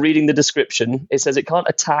carried. Reading the description, it says it can't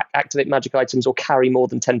attack, activate magic items, or carry more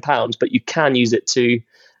than 10 pounds, but you can use it to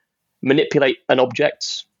manipulate an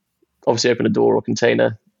object, obviously open a door or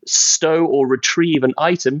container, stow or retrieve an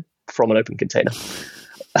item from an open container,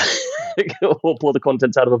 or pour the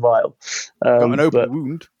contents out of a vial. Got an open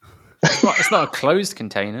wound. It's not a closed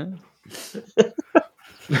container.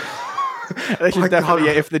 This is definitely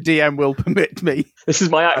if the DM will permit me. This is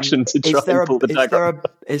my action to try and pull the dagger.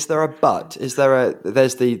 Is there a but? There's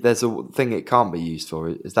a thing it can't be used for.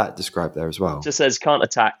 Is that described there as well? It just says can't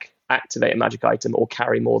attack, activate a magic item, or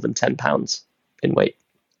carry more than 10 pounds in weight.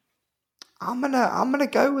 I'm gonna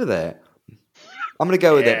go with it.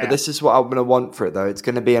 But this is what I'm gonna want for it though. It's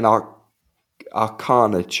gonna be an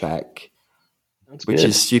Arcana check. Which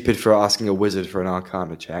is stupid for asking a wizard for an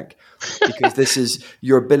Arcana check, because this is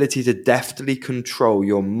your ability to deftly control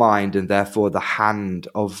your mind and therefore the hand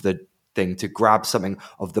of the thing to grab something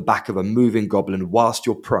off the back of a moving goblin whilst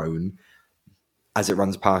you're prone as it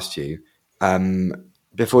runs past you.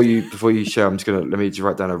 Before you show, let me just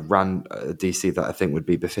write down a DC that I think would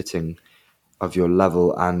be befitting of your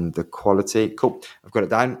level and the quality. Cool, I've got it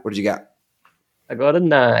down. What did you get? I got a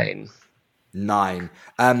 9. 9.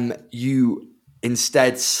 You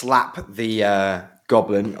instead slap the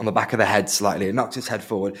goblin on the back of the head slightly. It knocks its head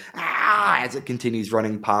forward as it continues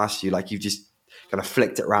running past you, like you've just kind of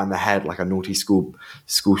flicked it around the head like a naughty school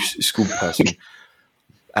person.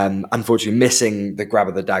 Unfortunately, missing the grab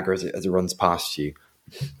of the dagger as it runs past you.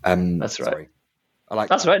 That's right. Sorry. I like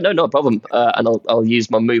that's that. right. No, not a problem. And I'll use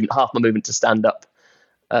my movement, half my movement, to stand up,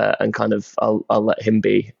 and kind of I'll let him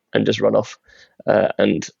be and just run off.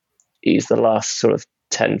 And he's the last sort of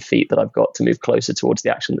 10 feet that I've got to move closer towards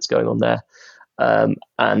the action that's going on there.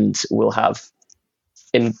 And we'll have,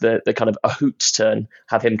 in the kind of a hoot's turn,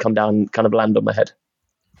 have him come down, kind of land on my head.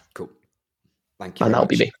 Cool. Thank you. And that'll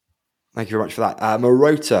be me. Thank you very much for that.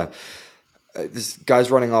 Marota, this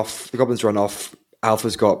guy's running off. The goblins run off.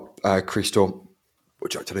 Alpha's got Christor. What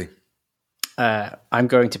would you like to do? I'm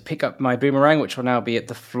going to pick up my boomerang, which will now be at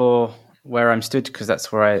the floor where I'm stood, because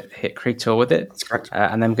that's where I hit Kritor with it. That's correct.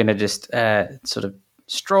 And I'm going to just sort of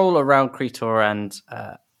stroll around Kritor and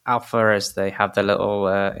Alpha as they have their little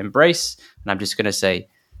embrace. And I'm just going to say,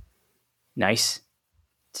 Nice.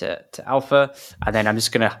 To Alpha. And then I'm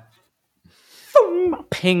just going to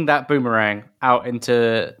ping that boomerang out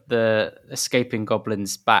into the escaping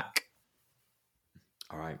goblin's back.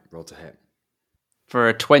 All right, roll to hit. For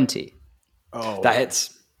a 20. Oh, That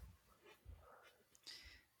hits.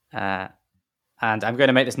 And I'm going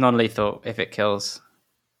to make this non-lethal if it kills.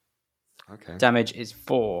 Okay. Damage is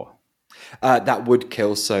 4. That would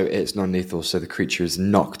kill, so it's non-lethal, so the creature is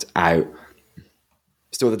knocked out.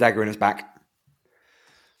 Still with the dagger in its back.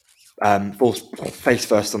 Falls face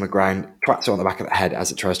first on the ground, tracks it on the back of the head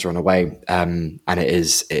as it tries to run away, and it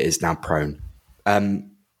is now prone. I'm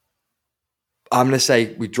going to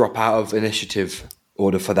say we drop out of initiative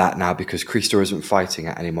order for that now because Christor isn't fighting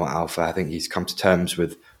at any more Alpha. I think he's come to terms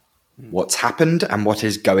with what's happened and what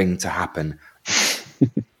is going to happen.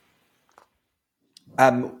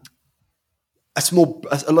 A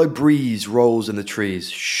low breeze rolls in the trees.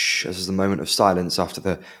 Shh, as is the moment of silence after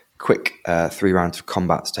the quick 3 rounds of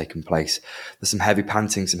combat's taken place. There's some heavy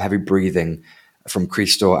panting, some heavy breathing from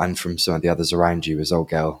Christor and from some of the others around you as old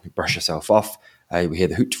girl brush herself off. We hear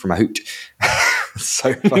the hoot from a hoot.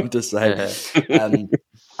 So fun to say.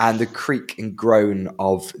 And the creak and groan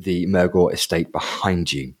of the Murgor estate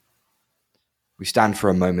behind you. We stand for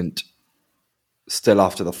a moment, still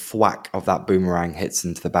after the thwack of that boomerang hits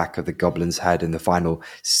into the back of the goblin's head and the final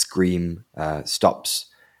scream stops.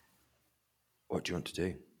 What do you want to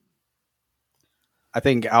do? I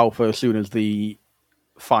think Alpha, as soon as the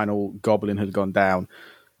final goblin has gone down,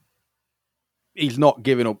 he's not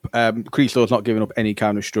giving up. Christor's not giving up any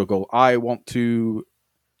kind of struggle. I want to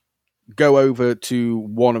go over to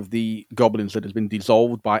one of the goblins that has been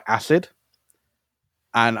dissolved by acid,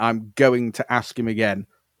 and I'm going to ask him again,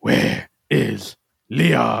 where is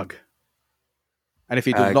Liag? And if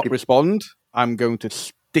he does not respond, I'm going to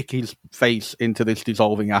stick his face into this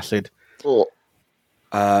dissolving acid.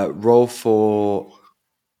 Roll for...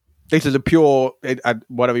 This is a pure,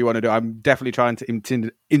 whatever you want to do. I'm definitely trying to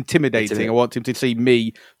intimidating. I want him to see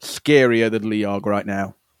me scarier than Liag right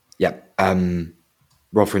now. Yep.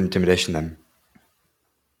 Roll for intimidation then.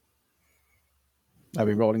 I've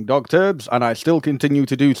been rolling dog turbs, and I still continue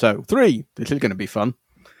to do so. 3. This is going to be fun.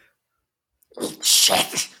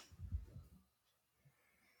 Shit.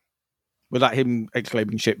 Was that him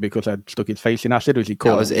exclaiming shit because I'd stuck his face in acid, or is he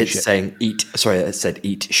calling it shit? saying eat. Sorry, it said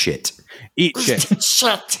eat shit. Eat shit.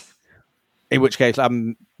 Shit. In which case,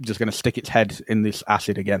 I'm just going to stick its head in this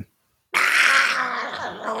acid again.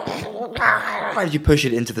 Why did you push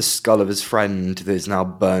it into the skull of his friend that is now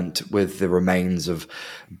burnt with the remains of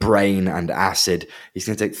brain and acid? He's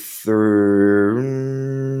going to take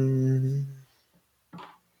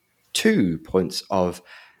 2 points of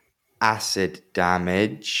acid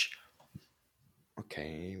damage.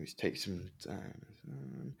 Okay, let's take some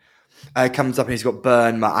time. Comes up and he's got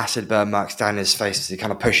acid burn marks down his face as he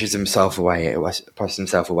kind of pushes himself away.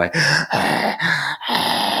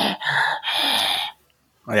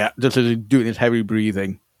 Yeah, just as he's doing his heavy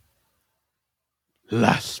breathing.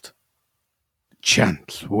 Last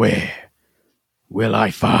chance, where will I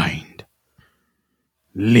find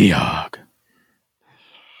Liag?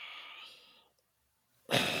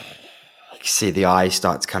 You see the eye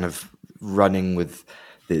starts kind of running with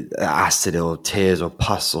the acid or tears or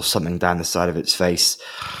pus or something down the side of its face.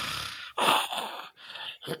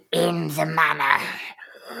 In the manor.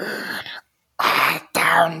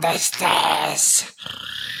 Down the stairs.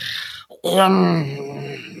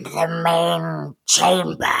 In the main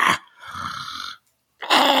chamber.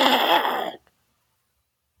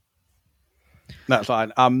 That's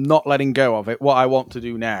fine. I'm not letting go of it. What I want to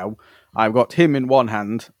do now, I've got him in one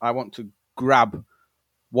hand. I want to grab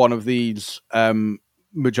one of these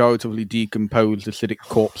majoritively decomposed acidic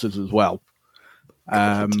corpses as well.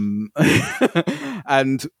 And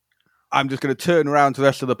I'm just going to turn around to the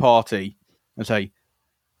rest of the party and say,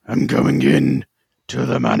 I'm going in to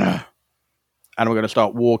the manor. And we're going to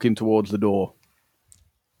start walking towards the door.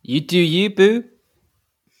 You do you, boo.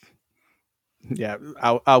 Yeah,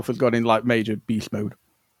 Alpha's gone in like major beast mode.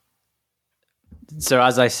 So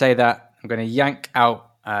as I say that, I'm going to yank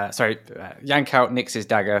out Nyx's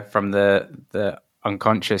dagger from the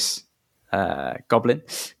unconscious goblin,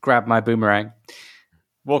 grab my boomerang,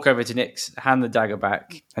 walk over to Nyx, hand the dagger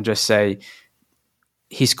back, and just say,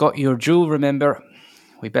 he's got your jewel, remember?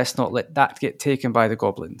 We best not let that get taken by the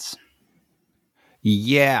goblins.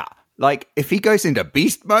 Yeah, like if he goes into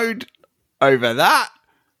beast mode over that,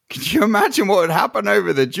 could you imagine what would happen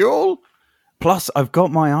over the jewel? Plus, I've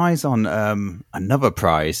got my eyes on another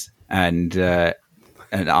prize, and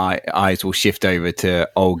eyes will shift over to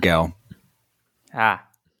old girl.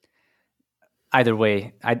 Either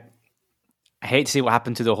way, I hate to see what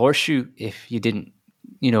happened to the horseshoe if you didn't,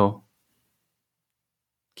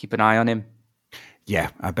 keep an eye on him. Yeah,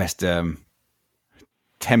 I best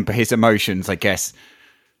temper his emotions, I guess.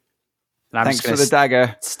 And I'm Thanks just for the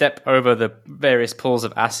dagger. Step over the various pools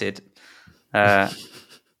of acid and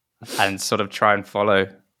sort of try and follow.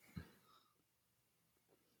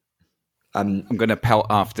 I'm going to pelt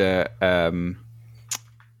after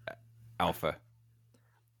Alpha,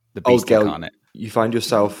 the beast incarnate. You find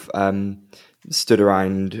yourself stood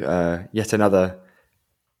around yet another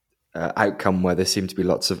outcome where there seem to be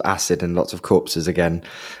lots of acid and lots of corpses again.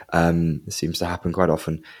 This seems to happen quite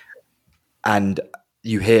often. And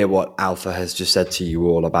you hear what Alpha has just said to you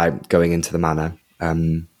all about going into the manor.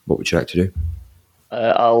 What would you like to do?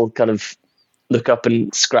 I'll kind of look up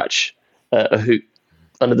and scratch a hoot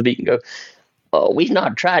under the beak and go, "Oh, we've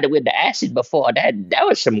not tried it with the acid before. That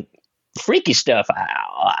was some freaky stuff.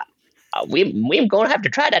 We're going to have to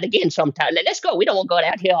try that again sometime. Let's go. We don't want to go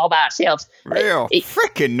out here all by ourselves." Real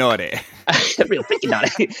freaking naughty. Real freaking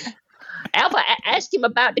naughty. Alpha, ask him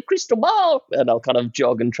about the crystal ball. And I'll kind of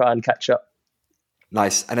jog and try and catch up.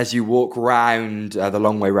 Nice. And as you walk round the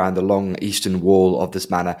long way round the long eastern wall of this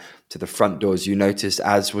manor to the front doors, you notice,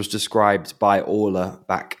 as was described by Orla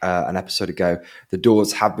back an episode ago, the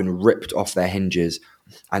doors have been ripped off their hinges,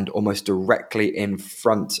 and almost directly in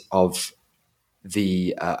front of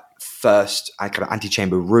the first kind of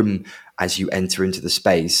antechamber room as you enter into the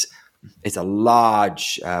space is a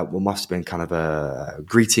large, what must have been kind of a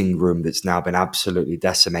greeting room that's now been absolutely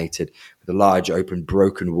decimated, with a large open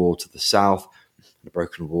broken wall to the south, a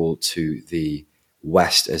broken wall to the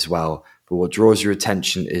west as well. But what draws your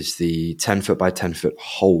attention is the 10-foot by 10-foot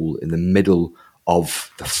hole in the middle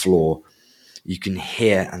of the floor. You can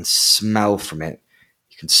hear and smell from it.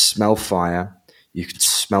 You can smell fire. You can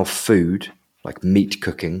smell food, like meat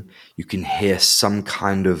cooking. You can hear some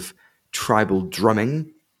kind of tribal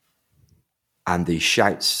drumming and the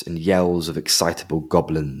shouts and yells of excitable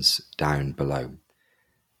goblins down below.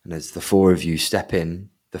 And as the four of you step in,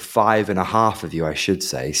 the 5.5 of you, I should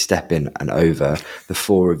say, step in and over, the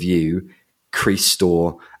four of you, crease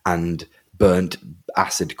store and burnt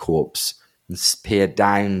acid corpse, and peer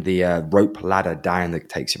down the rope ladder down that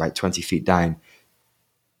takes you about 20 feet down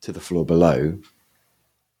to the floor below.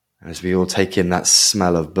 And as we all take in that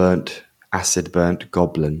smell of burnt, acid-burnt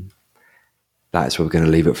goblin, that's where we're going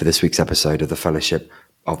to leave it for this week's episode of the Fellowship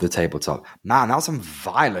of the Tabletop. Man, that was some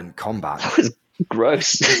violent combat. That was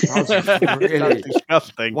gross. That was really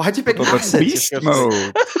disgusting. Why'd you pick acid? Beast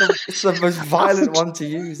mode. It's the most violent one to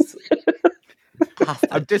use.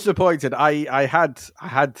 I'm disappointed. I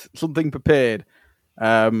had something prepared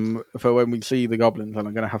for when we see the goblins, and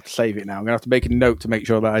I'm going to have to save it now. I'm going to have to make a note to make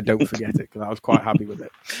sure that I don't forget it, because I was quite happy with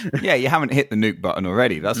it. Yeah, you haven't hit the nuke button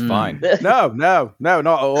already. That's fine. No, not at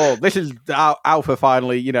all. This is Alpha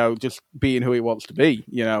finally, just being who he wants to be.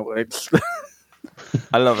 It's.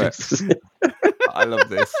 I love it. I love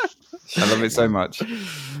this. I love it so much.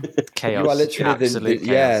 Chaos. You are literally Absolute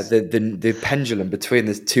chaos. the pendulum between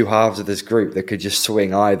the two halves of this group that could just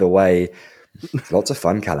swing either way. It's lots of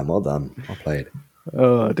fun, Callum. Well done. Well played.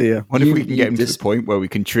 Oh dear. What if we can get him to this point where we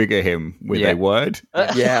can trigger him with a word?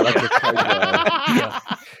 Yeah, like a code word.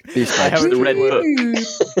 These I have the red book.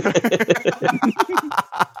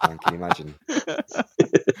 Can you imagine?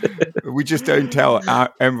 We just don't tell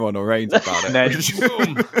Emron or Reigns about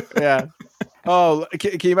it. Yeah. Oh,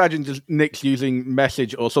 can you imagine just Nick's using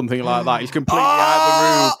message or something like that? He's completely out of the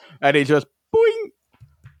room, and he just boing.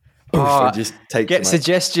 Just take Get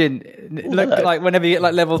suggestion. Look, like whenever you get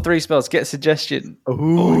like level 3 spells, get suggestion.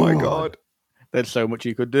 Oh my god. There's so much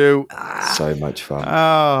you could do. So much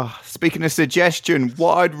fun. Speaking of suggestion,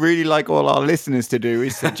 what I'd really like all our listeners to do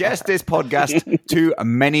is suggest this podcast to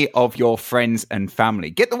many of your friends and family.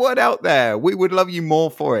 Get the word out there. We would love you more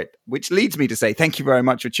for it, which leads me to say thank you very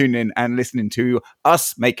much for tuning in and listening to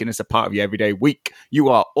us, making us a part of your everyday week. You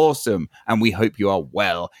are awesome, and we hope you are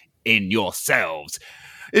well in yourselves.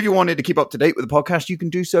 If you wanted to keep up to date with the podcast, you can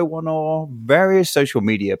do so on our various social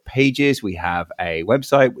media pages. We have a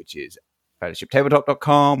website, which is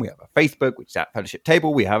fellowshiptabletop.com. We have a Facebook, which is at Fellowship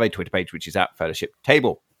Table. We have a Twitter page, which is at Fellowship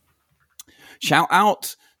Table. Shout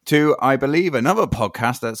out to, I believe, another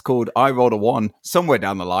podcast that's called I Rolled a 1 somewhere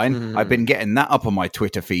down the line. I've been getting that up on my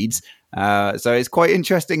Twitter feeds. So it's quite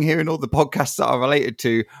interesting hearing all the podcasts that are related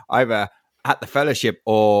to either at the Fellowship,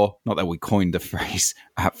 or not that we coined the phrase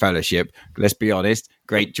at Fellowship. Let's be honest.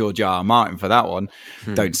 Great George R. R. Martin for that one.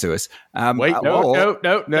 Don't sue us. Wait, no.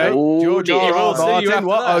 George R. R.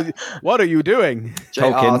 Martin, what are you doing?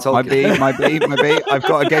 Tolkien, my B. I've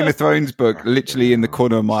got a Game of Thrones book literally in the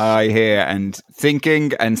corner of my eye here, and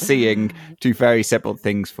thinking and seeing two very separate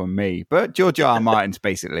things from me. But George R. R. Martin's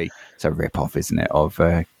basically, it's a rip-off, isn't it, of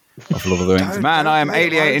Lord of the Rings. Man, I am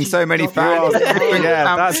alienating so many fans.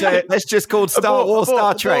 Yeah, that's it. Let's just call Star Wars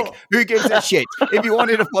Star Trek. Who gives a shit? If you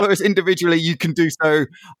wanted to follow us individually, you can do so.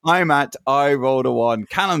 I'm at I Rolled a 1.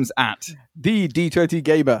 Callum's at the D20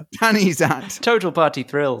 Gamer. Danny's at Total Party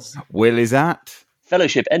Thrills. Will is at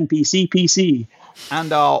Fellowship NPC PC.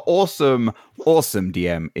 And our awesome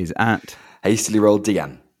DM is at Hastily Rolled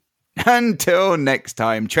DM. Until next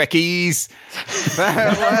time, Trekkies. Farewell.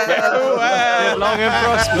 Long and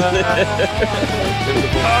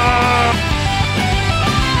prosper.